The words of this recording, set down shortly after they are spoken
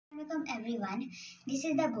welcome everyone. This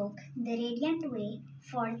is the book The Radiant Way,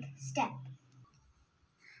 4th Step.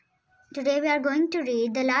 Today we are going to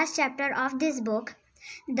read the last chapter of this book,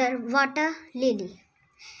 The Water Lily.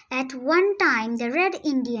 At one time, the Red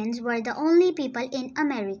Indians were the only people in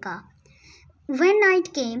America. When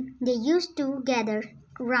night came, they used to gather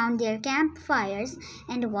round their campfires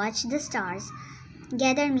and watch the stars.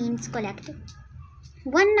 Gather means collect.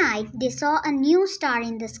 One night they saw a new star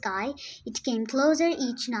in the sky. It came closer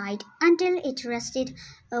each night until it rested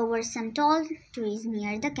over some tall trees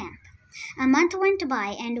near the camp. A month went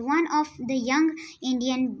by, and one of the young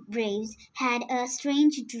Indian braves had a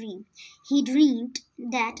strange dream. He dreamed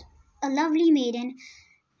that a lovely maiden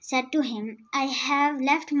said to him, "I have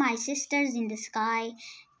left my sisters in the sky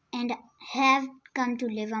and have come to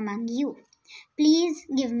live among you. Please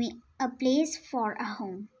give me a place for a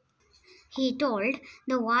home." He told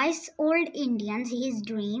the wise old Indians his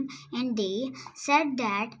dream, and they said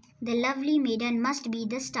that the lovely maiden must be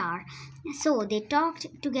the star. So they talked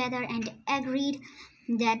together and agreed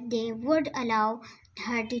that they would allow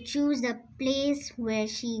her to choose the place where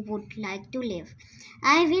she would like to live.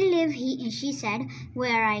 "I will live," she said,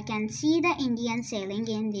 "where I can see the Indians sailing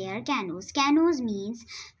in their canoes." Canoes means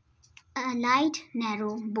a light,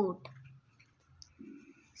 narrow boat.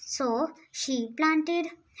 So she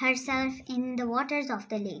planted herself in the waters of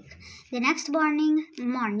the lake. The next morning,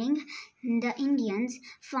 the Indians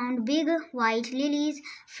found big white lilies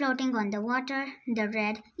floating on the water. The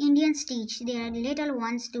Red Indians teach their little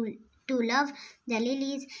ones to love the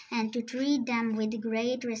lilies and to treat them with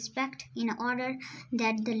great respect in order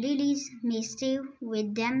that the lilies may stay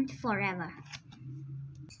with them forever.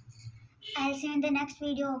 I'll see you in the next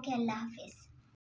video. Okay, Allah Hafiz.